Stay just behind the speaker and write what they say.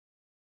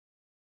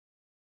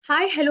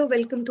Hi, hello,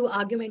 welcome to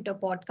Argumenta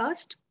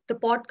podcast, the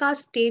podcast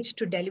stage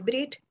to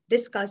deliberate,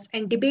 discuss,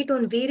 and debate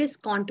on various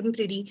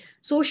contemporary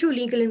socio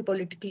legal and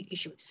political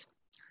issues.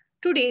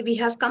 Today, we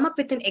have come up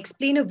with an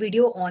explainer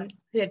video on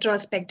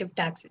retrospective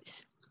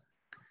taxes.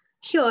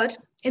 Here,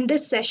 in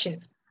this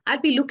session,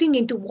 I'll be looking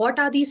into what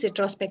are these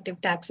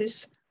retrospective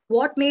taxes,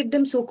 what made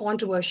them so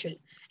controversial,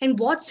 and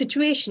what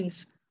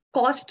situations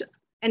caused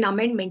an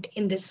amendment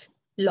in this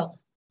law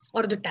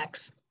or the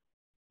tax.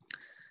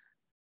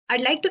 I'd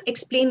like to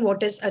explain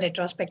what is a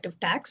retrospective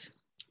tax.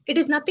 It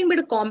is nothing but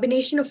a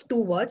combination of two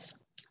words,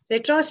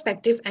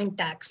 retrospective and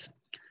tax.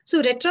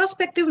 So,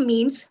 retrospective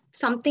means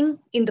something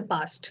in the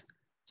past.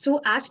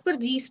 So, as per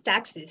these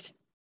taxes,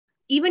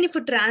 even if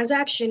a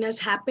transaction has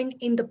happened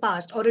in the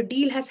past or a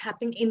deal has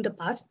happened in the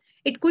past,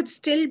 it could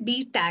still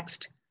be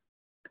taxed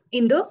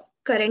in the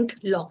current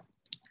law.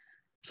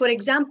 For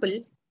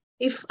example,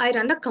 if I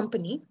run a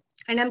company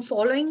and I'm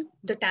following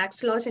the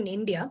tax laws in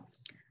India,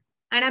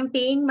 and I'm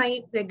paying my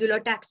regular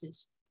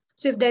taxes.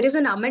 So if there is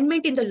an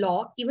amendment in the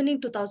law, even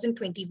in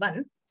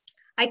 2021,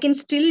 I can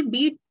still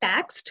be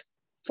taxed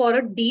for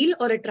a deal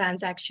or a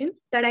transaction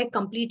that I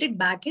completed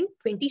back in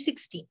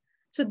 2016.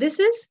 So this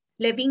is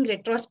levying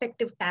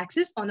retrospective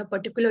taxes on a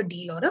particular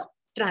deal or a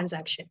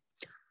transaction.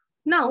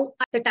 Now,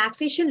 the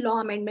Taxation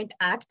Law Amendment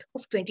Act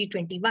of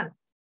 2021.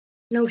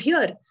 Now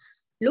here,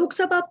 Lok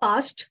Sabha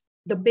passed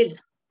the bill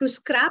to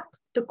scrap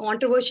the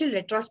controversial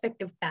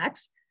retrospective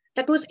tax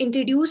that was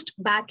introduced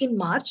back in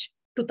March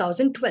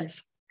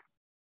 2012.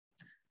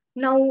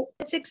 Now,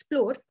 let's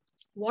explore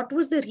what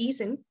was the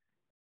reason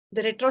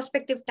the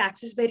retrospective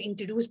taxes were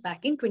introduced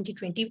back in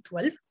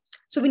 2012.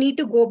 So we need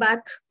to go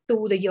back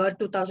to the year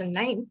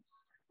 2009,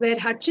 where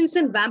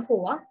Hutchinson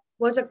Whampoa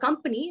was a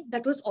company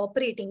that was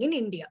operating in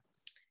India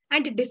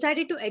and it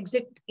decided to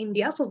exit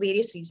India for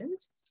various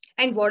reasons.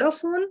 And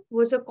Vodafone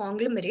was a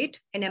conglomerate,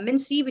 an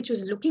MNC, which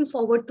was looking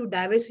forward to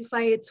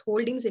diversify its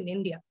holdings in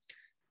India.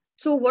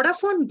 So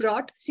Vodafone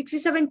brought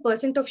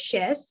 67% of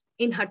shares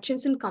in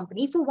Hutchinson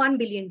Company for $1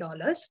 billion.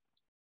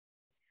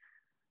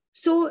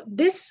 So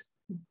this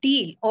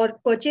deal or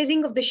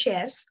purchasing of the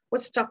shares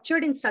was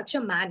structured in such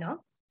a manner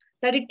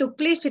that it took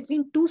place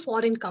between two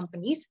foreign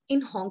companies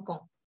in Hong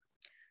Kong.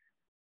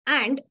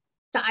 And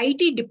the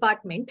IT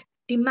department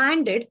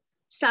demanded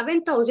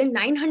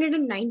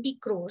 7,990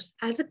 crores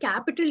as a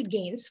capital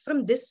gains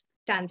from this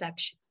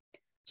transaction.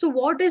 So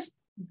what is,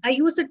 I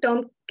use the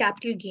term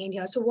capital gain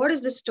here. So what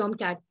is this term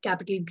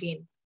capital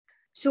gain?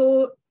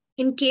 So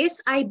in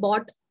case I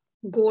bought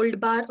gold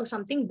bar or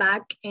something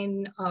back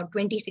in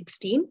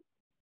 2016,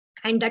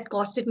 and that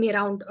costed me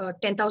around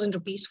 10,000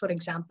 rupees, for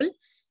example.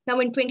 Now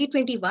in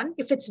 2021,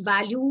 if its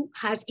value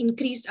has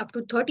increased up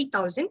to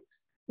 30,000,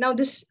 now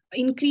this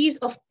increase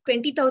of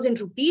 20,000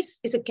 rupees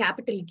is a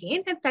capital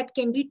gain and that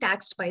can be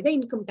taxed by the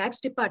income tax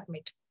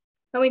department.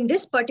 Now in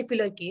this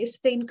particular case,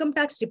 the income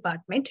tax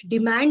department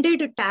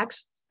demanded a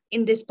tax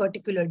in this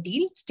particular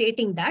deal,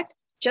 stating that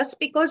just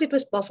because it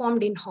was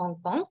performed in Hong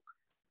Kong,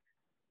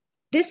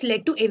 this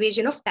led to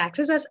evasion of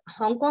taxes as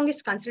Hong Kong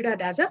is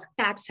considered as a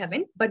tax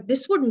haven, but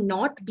this would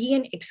not be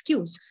an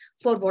excuse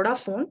for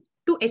Vodafone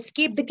to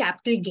escape the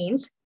capital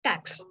gains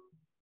tax.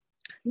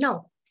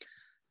 Now,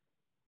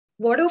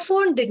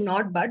 Vodafone did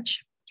not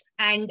budge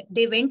and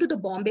they went to the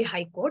Bombay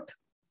High Court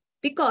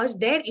because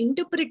their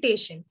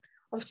interpretation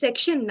of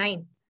Section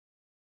 9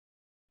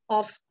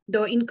 of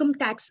the Income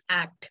Tax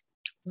Act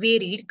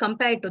varied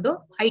compared to the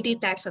IT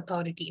tax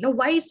authority. Now,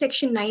 why is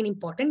Section 9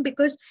 important?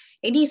 Because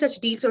any such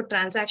deals or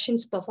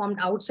transactions performed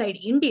outside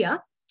India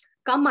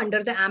come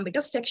under the ambit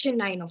of Section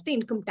 9 of the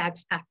Income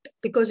Tax Act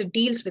because it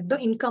deals with the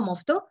income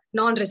of the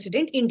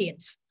non-resident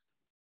Indians.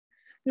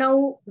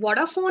 Now,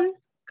 Vodafone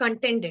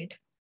contended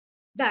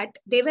that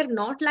they were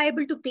not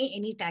liable to pay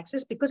any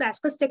taxes because as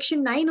per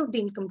Section 9 of the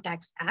Income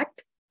Tax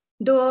Act,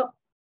 the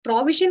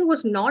provision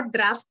was not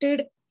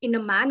drafted in a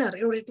manner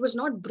or it was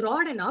not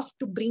broad enough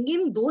to bring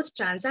in those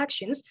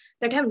transactions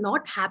that have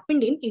not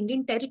happened in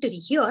Indian territory.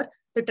 Here,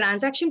 the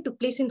transaction took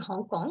place in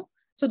Hong Kong,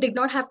 so they did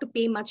not have to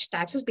pay much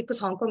taxes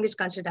because Hong Kong is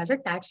considered as a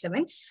tax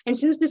haven. And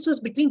since this was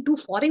between two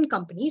foreign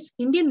companies,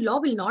 Indian law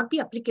will not be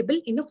applicable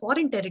in a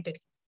foreign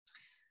territory.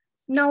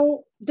 Now,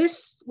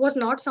 this was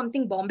not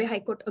something Bombay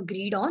High Court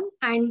agreed on,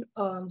 and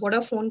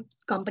Vodafone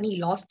company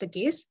lost the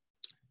case.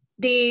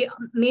 They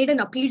made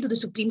an appeal to the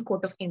Supreme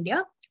Court of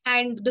India,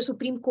 and the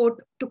Supreme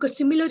Court took a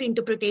similar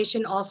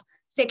interpretation of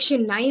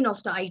Section 9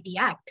 of the IT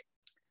Act.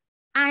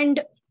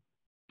 And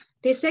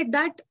they said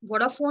that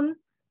Vodafone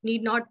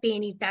need not pay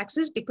any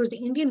taxes because the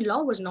Indian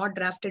law was not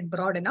drafted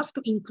broad enough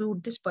to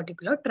include this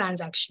particular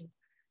transaction.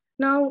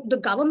 Now, the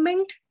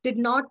government did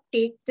not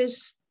take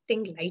this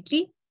thing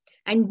lightly.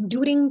 And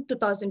during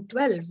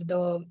 2012,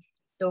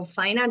 the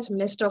finance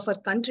minister of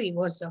our country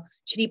was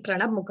Shri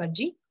Pranab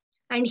Mukherjee.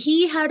 And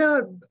he had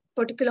a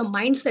particular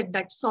mindset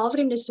that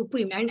sovereign is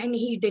supreme. And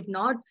he did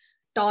not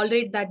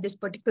tolerate that this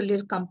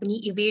particular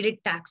company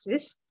evaded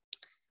taxes.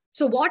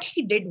 So what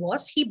he did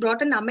was he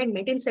brought an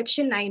amendment in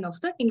Section 9 of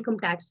the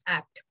Income Tax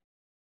Act.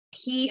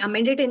 He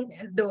amended in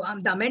the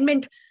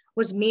amendment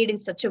was made in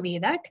such a way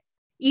that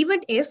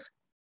even if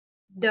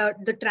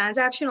the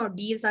transaction or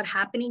deals are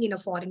happening in a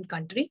foreign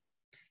country,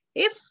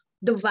 if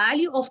the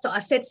value of the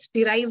assets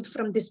derived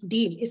from this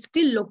deal is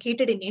still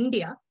located in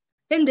India,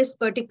 then this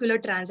particular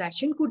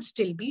transaction could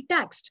still be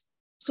taxed.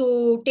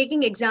 So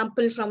taking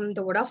example from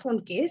the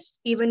Vodafone case,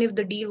 even if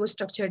the deal was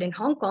structured in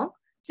Hong Kong,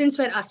 since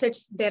their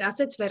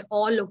assets were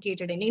all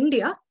located in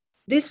India,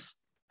 this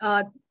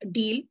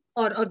deal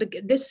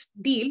this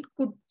deal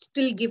could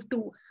still give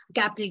to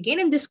capital gain,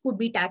 and this could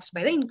be taxed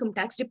by the income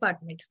tax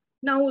department.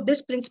 Now,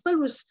 this principle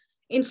was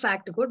in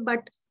fact good,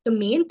 but the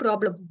main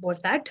problem was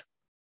that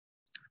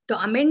the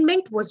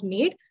amendment was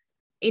made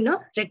in a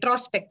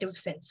retrospective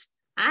sense,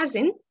 as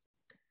in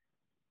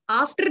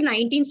after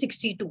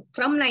 1962,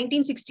 from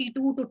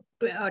 1962 to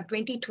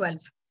 2012,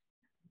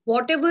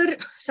 whatever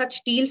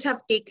such deals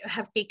have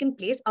taken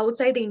place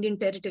outside the Indian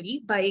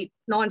territory by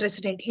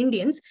non-resident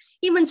Indians,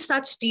 even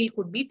such deal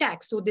could be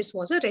taxed. So this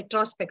was a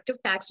retrospective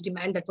tax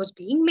demand that was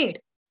being made.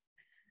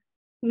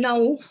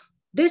 Now,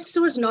 this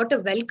was not a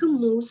welcome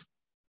move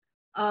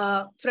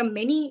from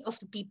many of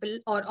the people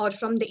or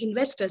from the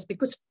investors,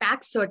 because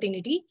tax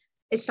certainty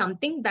is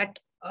something that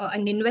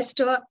an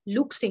investor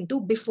looks into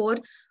before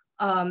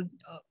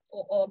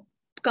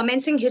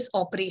commencing his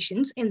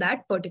operations in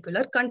that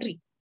particular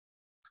country.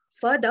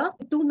 Further,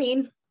 two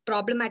main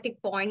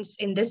problematic points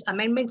in this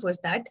amendment was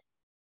that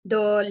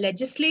the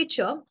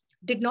legislature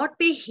did not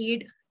pay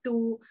heed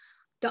to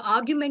the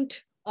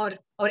argument or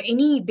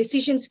any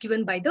decisions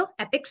given by the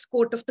apex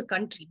court of the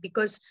country,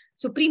 because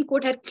Supreme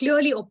Court had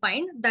clearly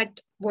opined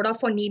that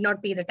Vodafone need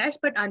not pay the tax,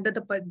 but under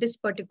this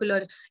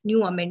particular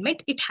new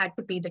amendment, it had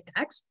to pay the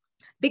tax,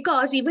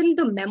 because even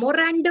the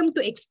memorandum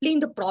to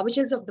explain the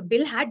provisions of the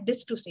bill had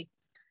this to say: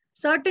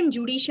 certain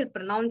judicial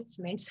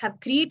pronouncements have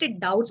created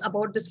doubts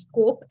about the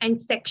scope and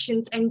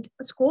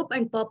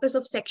purpose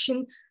of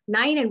Section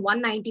 9 and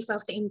 195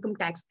 of the Income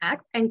Tax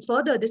Act. And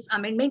further, this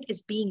amendment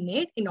is being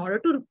made in order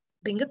to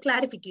bring a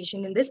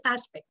clarification in this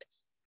aspect.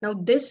 Now,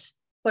 this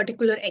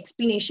particular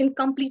explanation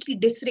completely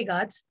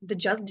disregards the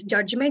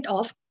judgment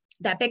of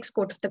the apex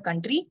court of the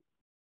country.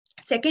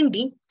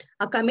 Secondly,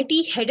 a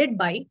committee headed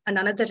by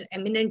another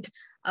eminent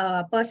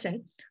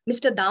person,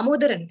 Mr.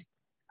 Damodaran,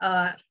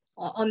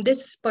 on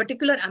this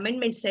particular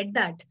amendment said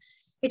that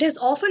it has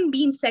often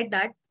been said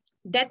that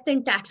death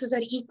and taxes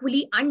are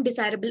equally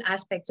undesirable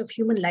aspects of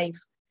human life.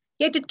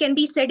 Yet it can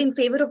be said in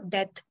favor of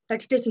death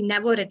that it is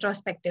never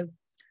retrospective.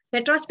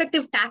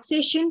 Retrospective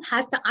taxation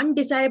has the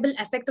undesirable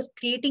effect of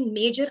creating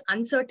major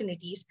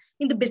uncertainties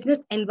in the business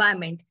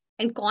environment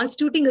and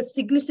constituting a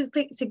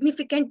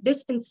significant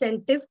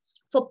disincentive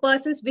for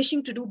persons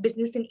wishing to do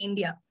business in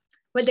India.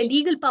 While the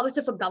legal powers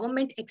of a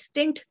government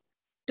extend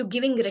to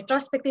giving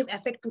retrospective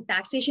effect to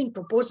taxation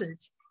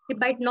proposals, it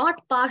might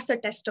not pass the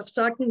test of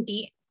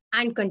certainty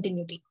and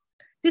continuity.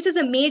 This is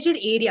a major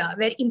area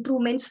where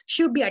improvements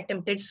should be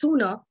attempted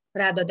sooner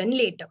rather than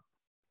later.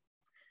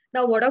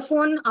 Now,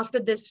 Vodafone,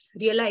 after this,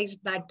 realized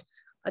that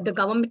the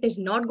government is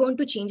not going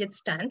to change its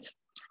stance,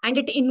 and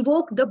it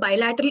invoked the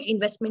bilateral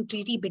investment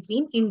treaty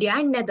between India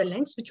and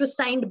Netherlands, which was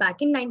signed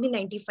back in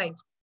 1995.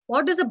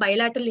 What does a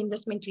bilateral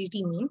investment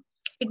treaty mean?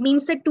 It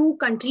means that two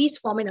countries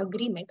form an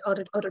agreement or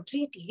a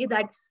treaty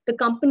that the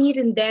companies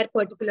in their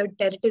particular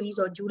territories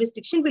or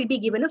jurisdiction will be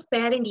given a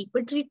fair and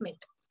equal treatment.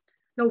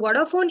 Now,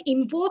 Vodafone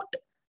invoked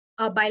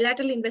a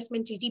bilateral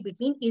investment treaty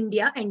between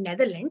India and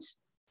Netherlands.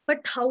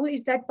 But how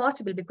is that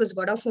possible? Because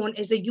Vodafone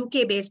is a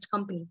UK-based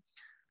company.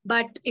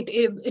 But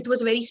it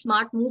was a very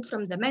smart move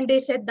from them. And they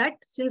said that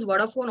since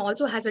Vodafone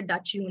also has a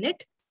Dutch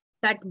unit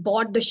that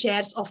bought the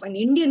shares of an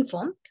Indian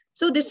firm,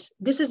 so this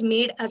is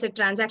made as a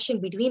transaction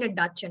between a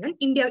Dutch and an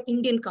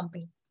Indian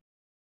company.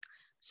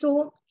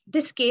 So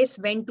this case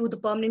went to the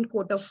Permanent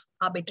Court of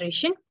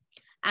Arbitration.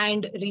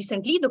 And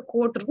recently, the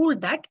court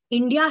ruled that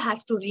India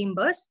has to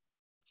reimburse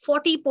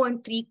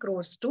 40.3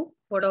 crores to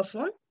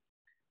Vodafone.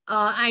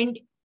 And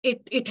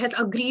it has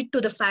agreed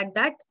to the fact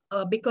that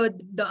because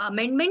the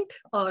amendment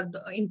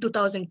in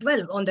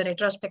 2012 on the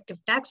retrospective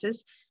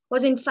taxes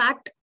was in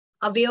fact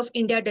a way of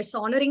India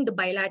dishonoring the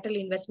bilateral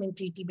investment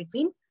treaty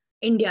between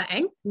India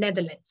and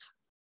Netherlands.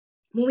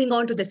 Moving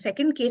on to the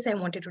second case I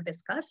wanted to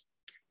discuss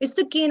is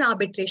the Kane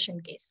arbitration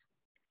case.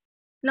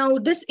 Now,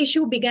 this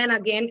issue began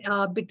again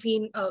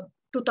between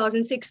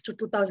 2006 to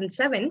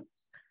 2007,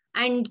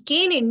 and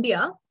Kane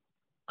India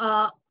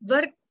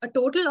were a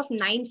total of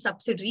 9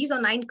 subsidiaries or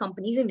 9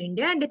 companies in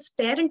India, and its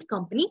parent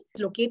company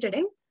is located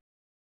in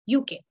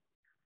UK.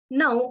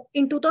 Now,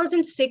 in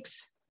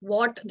 2006,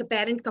 what the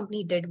parent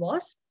company did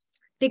was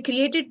they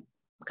created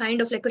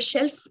kind of like a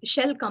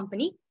shell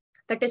company,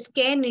 that is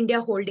Kane India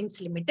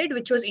Holdings Limited,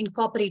 which was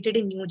incorporated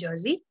in New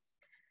Jersey.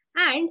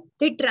 And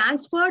they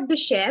transferred the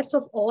shares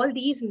of all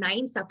these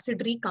 9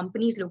 subsidiary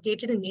companies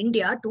located in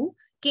India to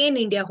Kane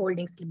India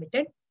Holdings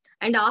Limited.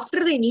 And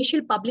after the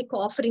initial public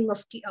offering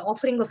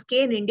of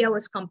Kane India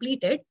was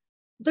completed,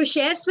 the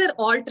shares were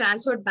all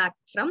transferred back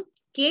from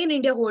Kane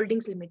India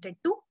Holdings Limited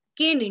to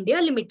Kane India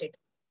Limited.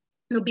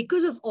 Now,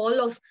 because of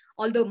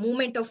all the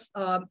movement of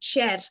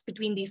shares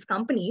between these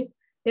companies,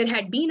 there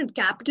had been a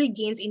capital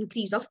gains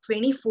increase of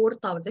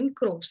 24,000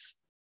 crores.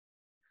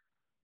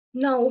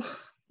 Now,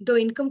 the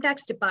income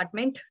tax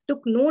department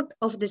took note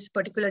of this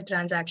particular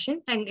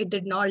transaction and it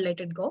did not let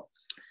it go.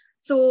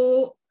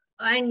 So,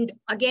 and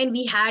again,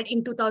 we had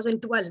in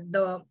 2012,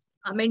 the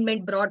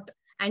amendment brought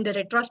and the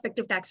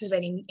retrospective taxes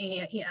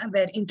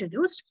were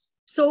introduced.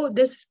 So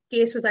this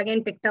case was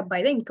again picked up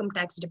by the income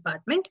tax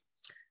department.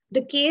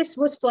 The case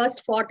was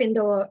first fought in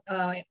the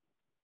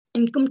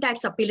Income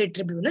Tax Appellate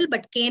Tribunal,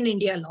 but Kane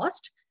India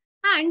lost.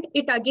 And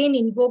it again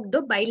invoked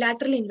the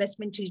bilateral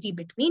investment treaty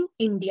between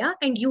India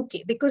and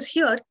UK, because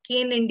here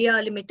Kane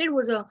India Limited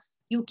was a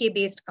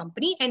UK-based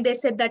company, and they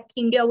said that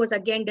India was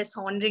again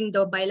dishonoring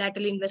the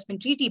bilateral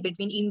investment treaty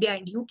between India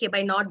and UK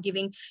by not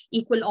giving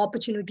equal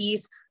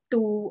opportunities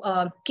to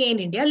Kane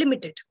India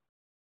Limited.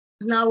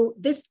 Now,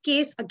 this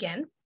case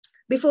again,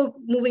 before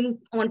moving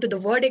on to the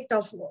verdict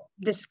of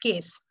this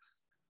case,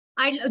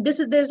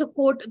 there's a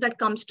quote that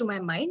comes to my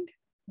mind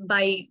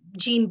by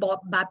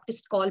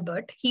Jean-Baptiste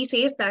Colbert. He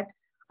says that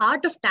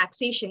art of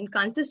taxation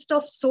consists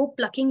of so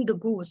plucking the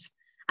goose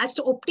as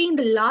to obtain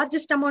the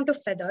largest amount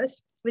of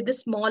feathers with the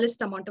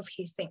smallest amount of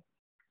hissing.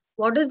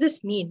 What does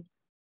this mean?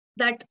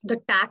 That the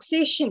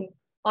taxation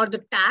or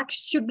the tax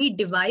should be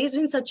devised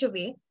in such a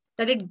way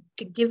that it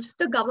gives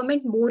the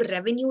government more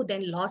revenue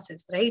than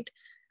losses, right?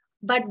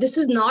 But this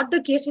is not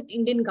the case with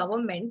Indian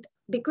government,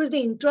 because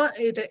they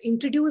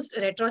introduced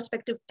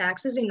retrospective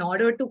taxes in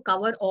order to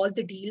cover all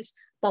the deals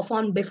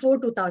performed before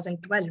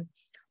 2012.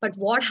 But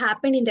what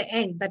happened in the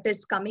end, that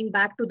is coming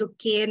back to the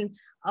Kane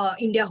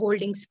India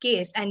Holdings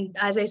case. And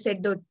as I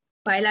said, the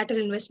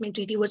bilateral investment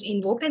treaty was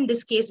invoked, and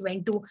this case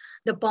went to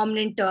the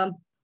permanent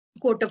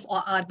court of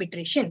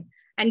arbitration.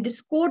 And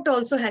this court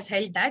also has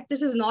held that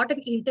this is not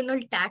an internal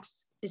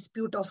tax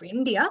dispute of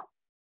India,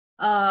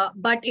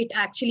 but it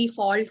actually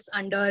falls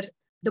under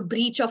the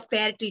breach of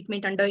fair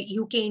treatment under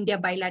UK-India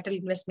bilateral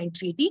investment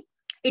treaty.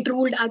 It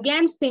ruled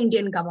against the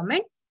Indian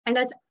government and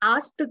has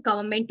asked the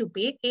government to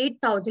pay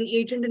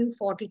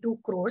 8,842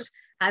 crores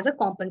as a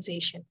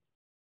compensation.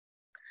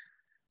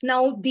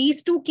 Now,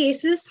 these two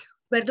cases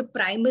were the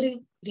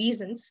primary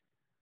reasons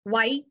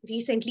why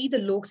recently the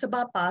Lok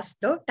Sabha passed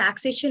the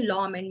Taxation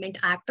Law Amendment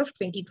Act of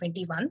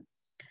 2021.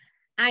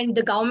 And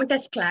the government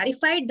has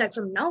clarified that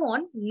from now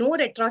on, no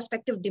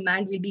retrospective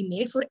demand will be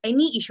made for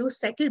any issues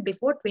settled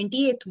before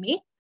 28th May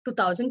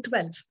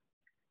 2012.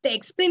 The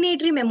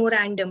explanatory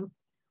memorandum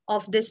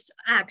of this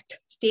act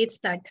states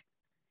that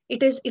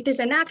it is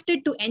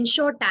enacted to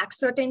ensure tax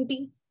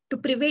certainty, to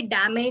prevent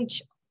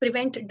damage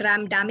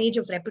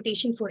of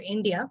reputation for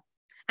India,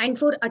 and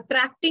for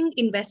attracting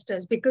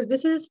investors, because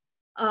this is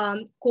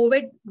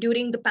COVID.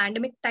 During the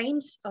pandemic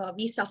times,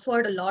 we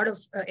suffered a lot of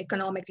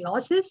economic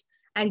losses,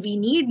 and we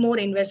need more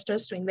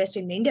investors to invest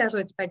in India. So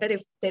it's better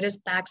if there is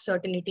tax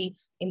certainty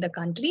in the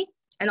country.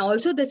 And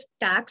also this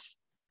tax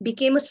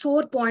became a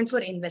sore point for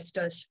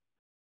investors.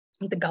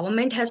 The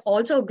government has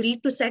also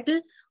agreed to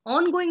settle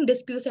ongoing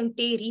disputes and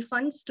pay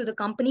refunds to the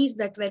companies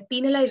that were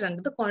penalized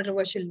under the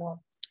controversial law.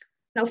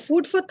 Now,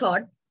 food for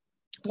thought,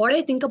 what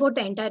I think about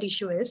the entire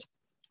issue is,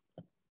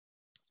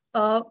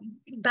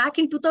 back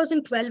in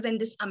 2012, when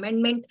this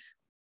amendment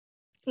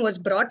was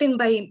brought in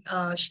by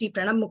Shri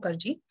Pranab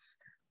Mukherjee,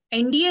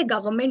 NDA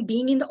government,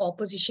 being in the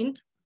opposition,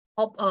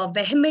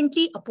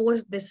 vehemently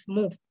opposed this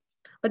move.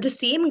 But the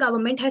same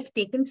government has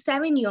taken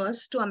 7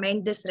 years to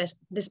amend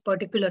this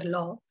particular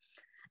law.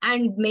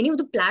 And many of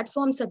the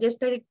platforms suggest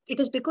that it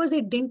is because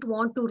they didn't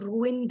want to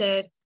ruin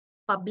their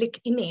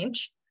public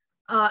image,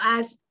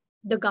 as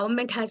the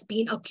government has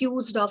been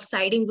accused of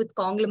siding with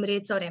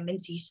conglomerates or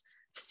MNCs.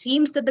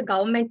 Seems that the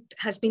government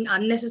has been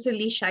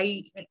unnecessarily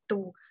shy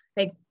to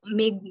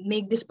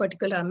make this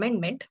particular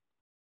amendment.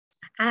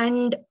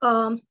 And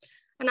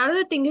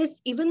another thing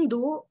is, even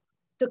though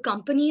the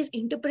company's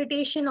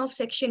interpretation of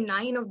Section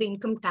 9 of the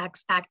Income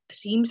Tax Act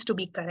seems to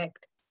be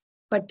correct,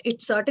 but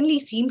it certainly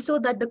seems so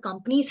that the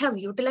companies have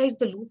utilized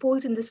the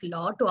loopholes in this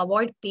law to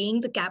avoid paying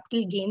the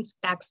capital gains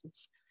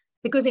taxes.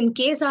 Because in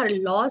case our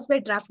laws were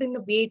drafted in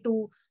a way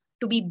to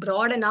be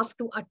broad enough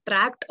to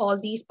attract all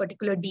these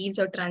particular deals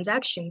or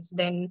transactions,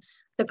 then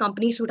the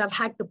companies would have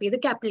had to pay the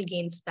capital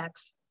gains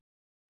tax.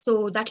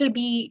 So that will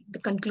be the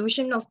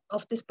conclusion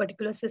of this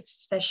particular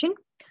session.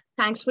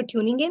 Thanks for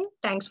tuning in.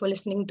 Thanks for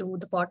listening to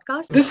the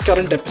podcast. This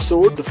current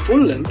episode, the full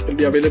length, will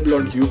be available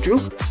on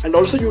YouTube, and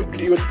also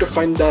you have to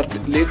find the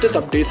latest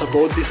updates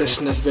about the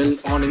session as well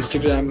on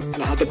Instagram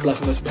and other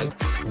platforms as well.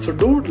 So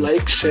do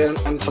like, share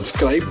and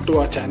subscribe to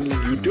our channel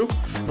on YouTube,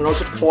 and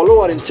also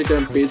follow our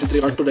Instagram page with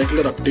regard to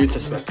regular updates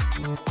as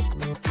well.